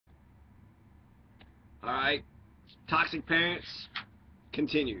Alright, toxic parents,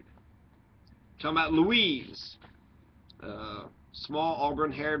 continued. Talking about Louise, small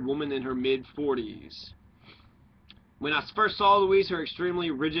auburn-haired woman in her mid-40s. When I first saw Louise, her extremely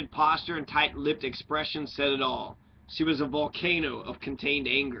rigid posture and tight-lipped expression said it all. She was a volcano of contained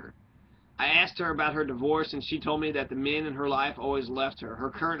anger. I asked her about her divorce, and she told me that the men in her life always left her. Her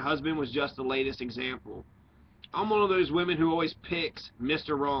current husband was just the latest example. I'm one of those women who always picks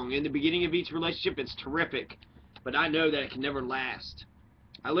Mr. Wrong. In the beginning of each relationship, it's terrific, but I know that it can never last.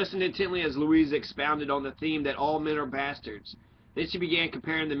 I listened intently as Louise expounded on the theme that all men are bastards. Then she began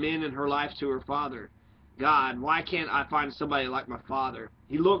comparing the men in her life to her father. God, why can't I find somebody like my father?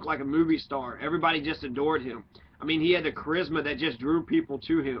 He looked like a movie star. Everybody just adored him. I mean, he had the charisma that just drew people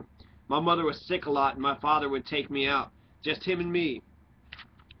to him. My mother was sick a lot, and my father would take me out. Just him and me.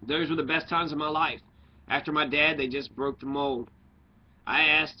 Those were the best times of my life. After my dad, they just broke the mold. I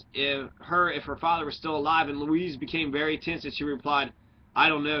asked if her father was still alive, and Louise became very tense as she replied, I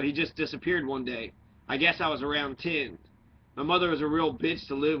don't know, he just disappeared one day. I guess I was around 10. My mother was a real bitch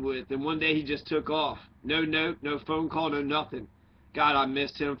to live with, and one day he just took off. No note, no phone call, no nothing. God, I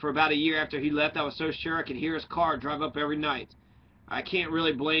missed him. For about a year after he left, I was so sure I could hear his car drive up every night. I can't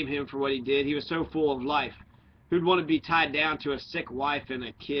really blame him for what he did. He was so full of life. Who'd want to be tied down to a sick wife and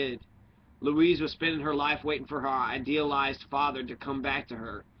a kid? Louise was spending her life waiting for her idealized father to come back to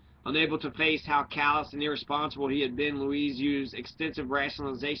her. Unable to face how callous and irresponsible he had been, Louise used extensive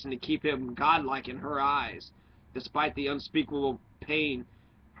rationalization to keep him godlike in her eyes, despite the unspeakable pain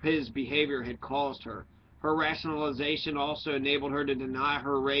his behavior had caused her. Her rationalization also enabled her to deny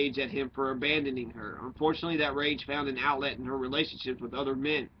her rage at him for abandoning her. Unfortunately, that rage found an outlet in her relationships with other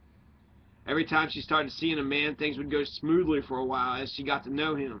men. Every time she started seeing a man, things would go smoothly for a while as she got to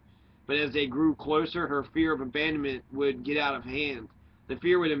know him. But as they grew closer, her fear of abandonment would get out of hand. The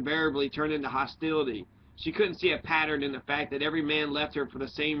fear would invariably turn into hostility. She couldn't see a pattern in the fact that every man left her for the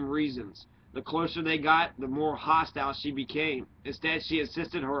same reasons. The closer they got, the more hostile she became. Instead, she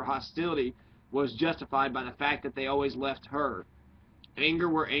insisted her hostility was justified by the fact that they always left her. Anger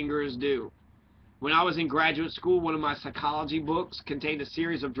where anger is due. When I was in graduate school, one of my psychology books contained a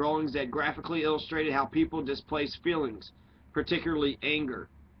series of drawings that graphically illustrated how people displace feelings, particularly anger.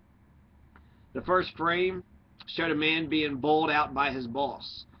 The first frame showed a man being bowled out by his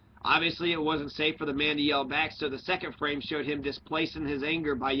boss. Obviously, it wasn't safe for the man to yell back, so the second frame showed him displacing his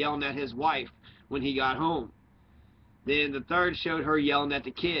anger by yelling at his wife when he got home. Then the third showed her yelling at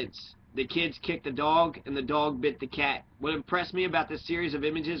the kids. The kids kicked the dog, and the dog bit the cat. What impressed me about this series of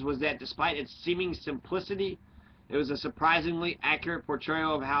images was that despite its seeming simplicity, it was a surprisingly accurate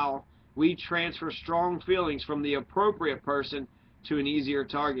portrayal of how we transfer strong feelings from the appropriate person to an easier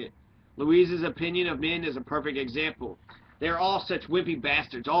target. Louise's opinion of men is a perfect example. They're all such wimpy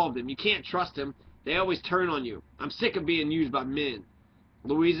bastards, all of them. You can't trust them. They always turn on you. I'm sick of being used by men.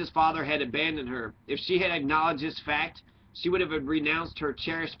 Louise's father had abandoned her. If she had acknowledged this fact, she would have renounced her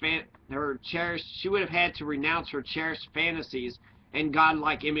she would have had to renounce her cherished fantasies and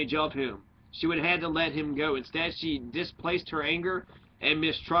godlike image of him. She would have had to let him go. Instead, she displaced her anger and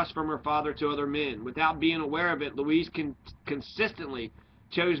mistrust from her father to other men. Without being aware of it, Louise consistently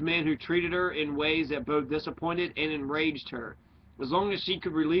chose men who treated her in ways that both disappointed and enraged her. As long as she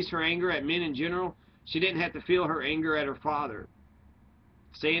could release her anger at men in general, she didn't have to feel her anger at her father.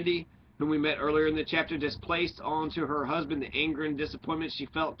 Sandy, whom we met earlier in the chapter, displaced onto her husband the anger and disappointment she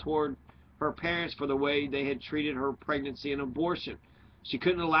felt toward her parents for the way they had treated her pregnancy and abortion. She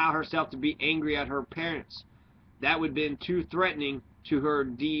couldn't allow herself to be angry at her parents. That would have been too threatening to her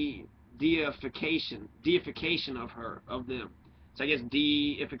deification of them. So I guess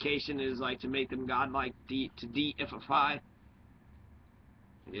deification is like to make them godlike, to deify.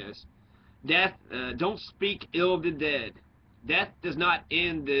 Yes. Death, don't speak ill of the dead. Death does not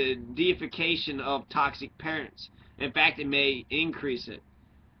end the deification of toxic parents. In fact, it may increase it.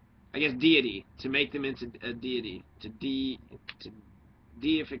 I guess deity, to make them into a deity, to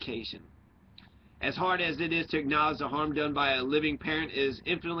deification. As hard as it is to acknowledge the harm done by a living parent, it is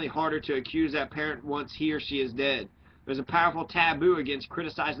infinitely harder to accuse that parent once he or she is dead. There's a powerful taboo against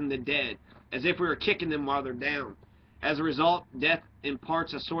criticizing the dead, as if we were kicking them while they're down. As a result, death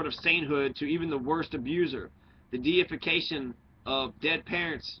imparts a sort of sainthood to even the worst abuser. The deification of dead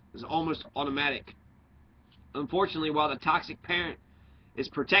parents is almost automatic. Unfortunately, while the toxic parent is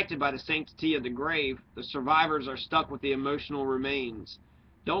protected by the sanctity of the grave, the survivors are stuck with the emotional remains.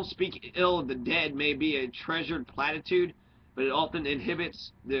 Don't speak ill of the dead may be a treasured platitude, but it often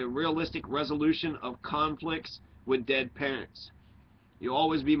inhibits the realistic resolution of conflicts with dead parents. You'll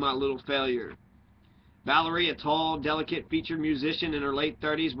always be my little failure. Valerie, a tall, delicate-featured musician in her late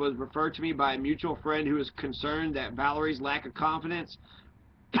 30s, was referred to me by a mutual friend who was concerned that Valerie's lack of confidence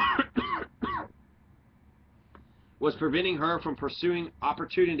was preventing her from pursuing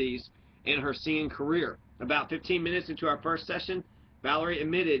opportunities in her singing career. About 15 minutes into our first session, Valerie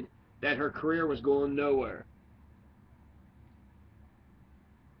admitted that her career was going nowhere.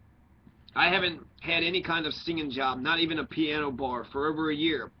 I haven't had any kind of singing job, not even a piano bar, for over a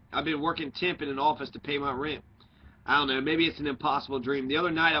year. I've been working temp in an office to pay my rent. I don't know, maybe it's an impossible dream. The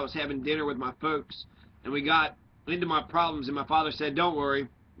other night I was having dinner with my folks, and we got into my problems, and my father said, "Don't worry,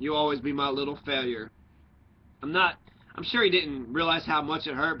 you'll always be my little failure." I'm sure he didn't realize how much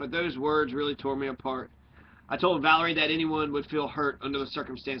it hurt, but those words really tore me apart. I told Valerie that anyone would feel hurt under the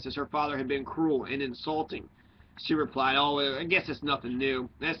circumstances. Her father had been cruel and insulting. She replied, "Oh, I guess it's nothing new.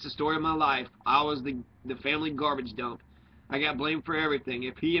 That's the story of my life. I was the family garbage dump. I got blamed for everything.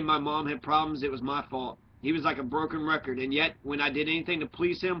 If he and my mom had problems, it was my fault. He was like a broken record, and yet when I did anything to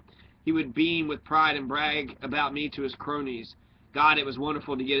please him, he would beam with pride and brag about me to his cronies. God, it was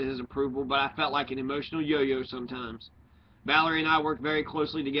wonderful to get his approval, but I felt like an emotional yo-yo sometimes." Valerie and I worked very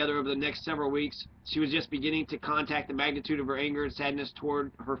closely together over the next several weeks. She was just beginning to contact the magnitude of her anger and sadness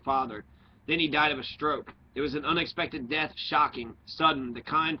toward her father. Then he died of a stroke. It was an unexpected death, shocking, sudden, the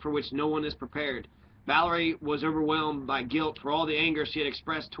kind for which no one is prepared. Valerie was overwhelmed by guilt for all the anger she had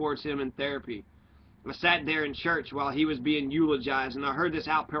expressed towards him in therapy. I sat there in church while he was being eulogized, and I heard this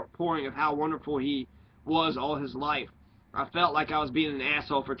outpouring of how wonderful he was all his life. I felt like I was being an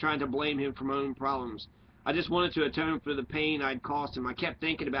asshole for trying to blame him for my own problems. I just wanted to atone for the pain I'd caused him. I kept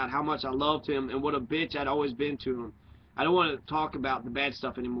thinking about how much I loved him and what a bitch I'd always been to him. I don't want to talk about the bad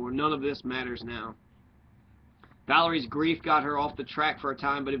stuff anymore. None of this matters now. Valerie's grief got her off the track for a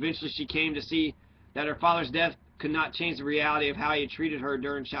time, but eventually she came to see that her father's death could not change the reality of how he had treated her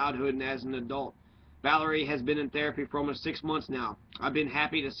during childhood and as an adult. Valerie has been in therapy for almost 6 months now. I've been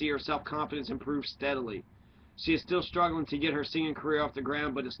happy to see her self-confidence improve steadily. She is still struggling to get her singing career off the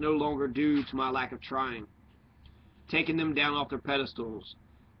ground, but it's no longer due to my lack of trying. Taking them down off their pedestals.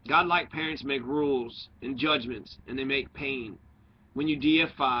 God-like parents make rules and judgments, and they make pain. When you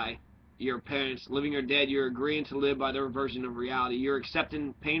deify your parents, living or dead, you're agreeing to live by their version of reality. You're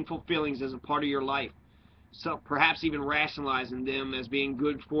accepting painful feelings as a part of your life, so perhaps even rationalizing them as being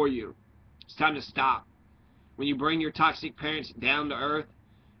good for you. It's time to stop. When you bring your toxic parents down to earth,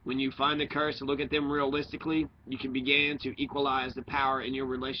 when you find the courage to look at them realistically, you can begin to equalize the power in your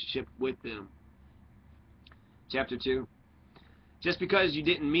relationship with them. Chapter 2. Just because you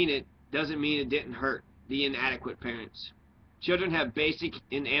didn't mean it doesn't mean it didn't hurt. The inadequate parents. Children have basic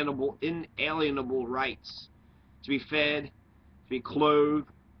inalienable rights to be fed, to be clothed,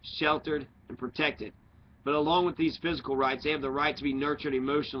 sheltered, and protected. But along with these physical rights, they have the right to be nurtured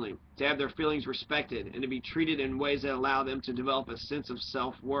emotionally, to have their feelings respected, and to be treated in ways that allow them to develop a sense of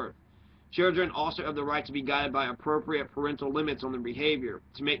self-worth. Children also have the right to be guided by appropriate parental limits on their behavior,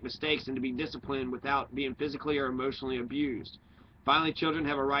 to make mistakes and to be disciplined without being physically or emotionally abused. Finally, children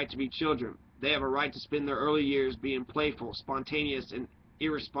have a right to be children. They have a right to spend their early years being playful, spontaneous, and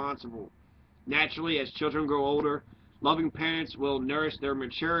irresponsible. Naturally, as children grow older, loving parents will nourish their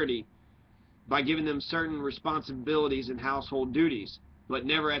maturity by giving them certain responsibilities and household duties, but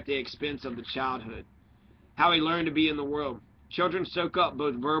never at the expense of the childhood. How we learn to be in the world. Children soak up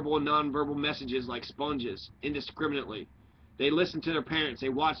both verbal and nonverbal messages like sponges, indiscriminately. They listen to their parents, they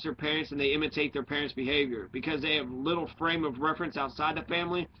watch their parents, and they imitate their parents' behavior. Because they have little frame of reference outside the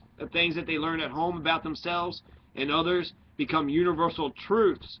family, the things that they learn at home about themselves and others become universal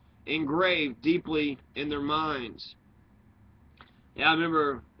truths engraved deeply in their minds. Yeah, I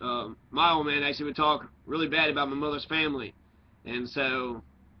remember my old man actually would talk really bad about my mother's family, and so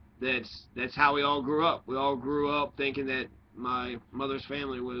that's how we all grew up. We all grew up thinking that my mother's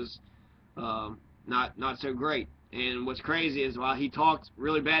family was not so great. And what's crazy is while he talked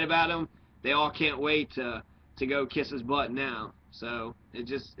really bad about them, they all can't wait to go kiss his butt now. So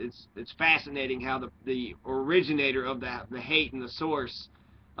it's fascinating how the originator of the hate and the source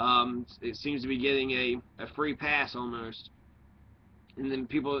it seems to be getting a free pass almost. And then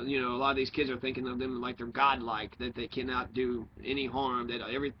people, a lot of these kids are thinking of them like they're godlike, that they cannot do any harm, that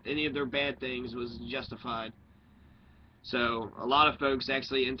any of their bad things was justified. So a lot of folks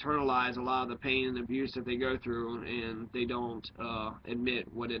actually internalize a lot of the pain and abuse that they go through, and they don't admit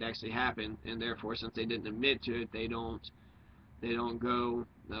what had actually happened, and therefore, since they didn't admit to it, they don't go,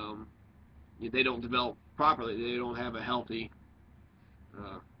 they don't develop properly. They don't have a healthy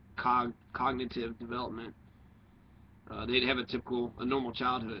cognitive development. They'd have a normal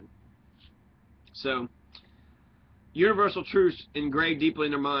childhood. So Universal truths engraved deeply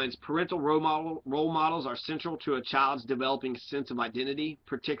in their minds. Parental role models are central to a child's developing sense of identity,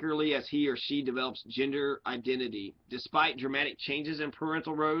 particularly as he or she develops gender identity. Despite dramatic changes in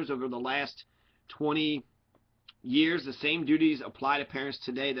parental roles over the last 20 years, the same duties apply to parents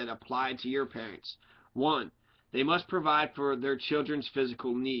today that applied to your parents. 1. They must provide for their children's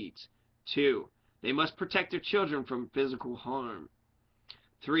physical needs. 2. They must protect their children from physical harm.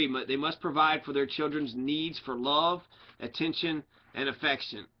 3. They must provide for their children's needs for love, attention, and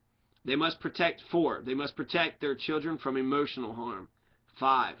affection. 4. They must protect their children from emotional harm.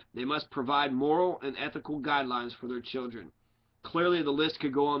 5. They must provide moral and ethical guidelines for their children. Clearly, the list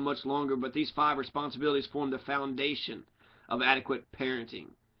could go on much longer, but these 5 responsibilities form the foundation of adequate parenting.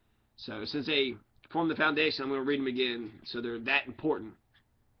 So, since they form the foundation, I'm going to read them again, so they're that important.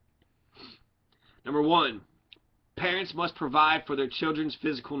 Number 1. Parents must provide for their children's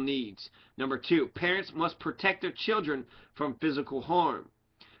physical needs. Number 2, parents must protect their children from physical harm.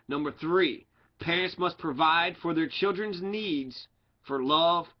 Number 3, parents must provide for their children's needs for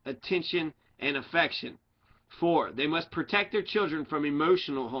love, attention, and affection. 4, they must protect their children from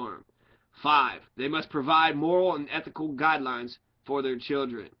emotional harm. 5, they must provide moral and ethical guidelines for their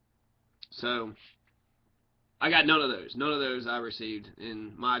children. So, I got none of those. None of those I received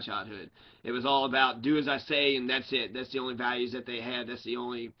in my childhood. It was all about do as I say, and that's it. That's the only values that they had. That's the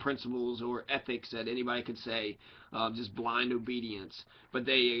only principles or ethics that anybody could say. Just blind obedience. But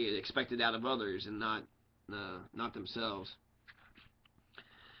they expected out of others and not themselves.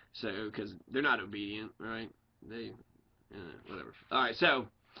 So, because they're not obedient, right? Whatever. All right, so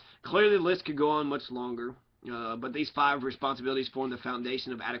clearly the list could go on much longer. But these 5 responsibilities form the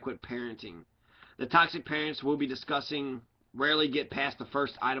foundation of adequate parenting. The toxic parents we'll be discussing rarely get past the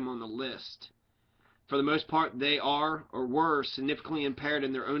first item on the list. For the most part, they are or were significantly impaired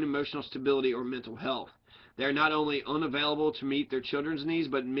in their own emotional stability or mental health. They are not only unavailable to meet their children's needs,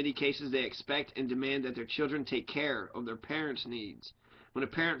 but in many cases they expect and demand that their children take care of their parents' needs. When a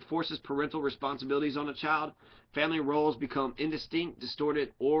parent forces parental responsibilities on a child, family roles become indistinct,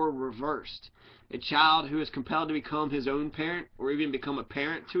 distorted, or reversed. A child who is compelled to become his own parent, or even become a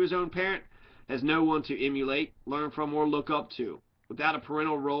parent to his own parent, has no one to emulate, learn from, or look up to. Without a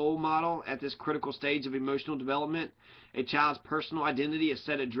parental role model at this critical stage of emotional development, a child's personal identity is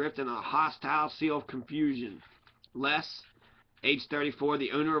set adrift in a hostile sea of confusion. Les, age 34,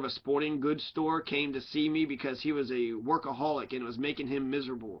 the owner of a sporting goods store, came to see me because he was a workaholic and it was making him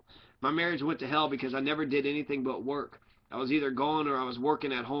miserable. My marriage went to hell because I never did anything but work. I was either gone or I was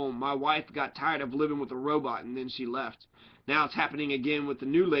working at home. My wife got tired of living with a robot and then she left. Now it's happening again with the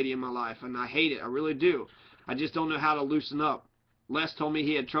new lady in my life, and I hate it. I really do. I just don't know how to loosen up. Les told me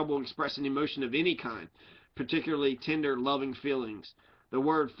he had trouble expressing emotion of any kind, particularly tender, loving feelings. The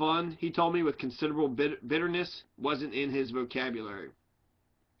word fun, he told me with considerable bitterness, wasn't in his vocabulary.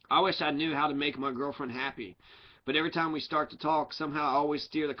 I wish I knew how to make my girlfriend happy. But every time we start to talk, somehow I always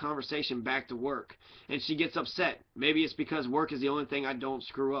steer the conversation back to work. And she gets upset. Maybe it's because work is the only thing I don't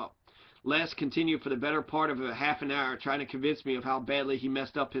screw up. Les continued for the better part of a half an hour trying to convince me of how badly he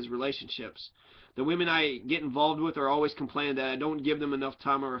messed up his relationships. The women I get involved with are always complaining that I don't give them enough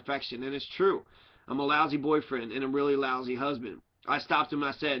time or affection, and it's true. I'm a lousy boyfriend and a really lousy husband. I stopped him and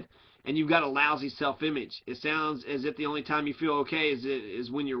I said, and you've got a lousy self-image. It sounds as if the only time you feel okay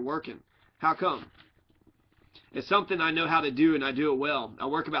is when you're working. How come? It's something I know how to do, and I do it well. I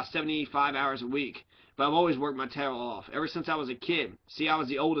work about 75 hours a week. But I've always worked my tail off, ever since I was a kid. See, I was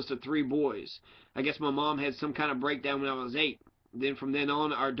the oldest of 3 boys. I guess my mom had some kind of breakdown when I was 8. Then from then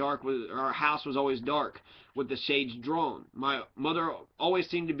on, our house was always dark, with the shades drawn. My mother always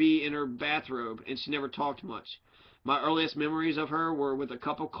seemed to be in her bathrobe, and she never talked much. My earliest memories of her were with a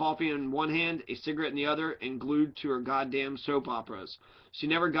cup of coffee in one hand, a cigarette in the other, and glued to her goddamn soap operas. She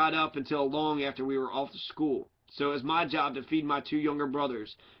never got up until long after we were off to school. So it was my job to feed my 2 younger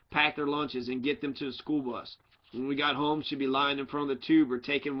brothers, pack their lunches, and get them to the school bus. When we got home, she'd be lying in front of the tube or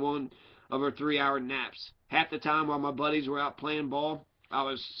taking one of her 3-hour naps. Half the time while my buddies were out playing ball, I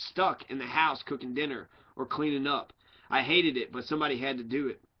was stuck in the house cooking dinner or cleaning up. I hated it, but somebody had to do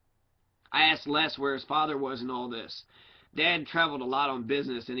it. I asked Les where his father was in all this. Dad traveled a lot on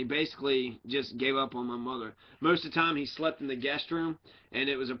business, and he basically just gave up on my mother. Most of the time, he slept in the guest room, and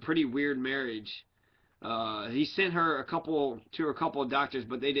it was a pretty weird marriage. He sent her a couple of doctors,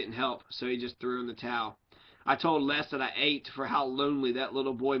 but they didn't help, so he just threw in the towel. I told Les that I ached for how lonely that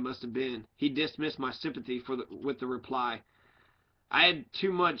little boy must have been. He dismissed my sympathy with the reply, I had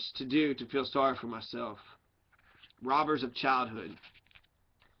too much to do to feel sorry for myself. Robbers of childhood.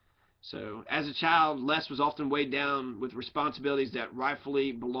 So, as a child, Les was often weighed down with responsibilities that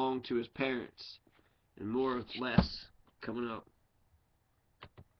rightfully belonged to his parents. And more with less coming up.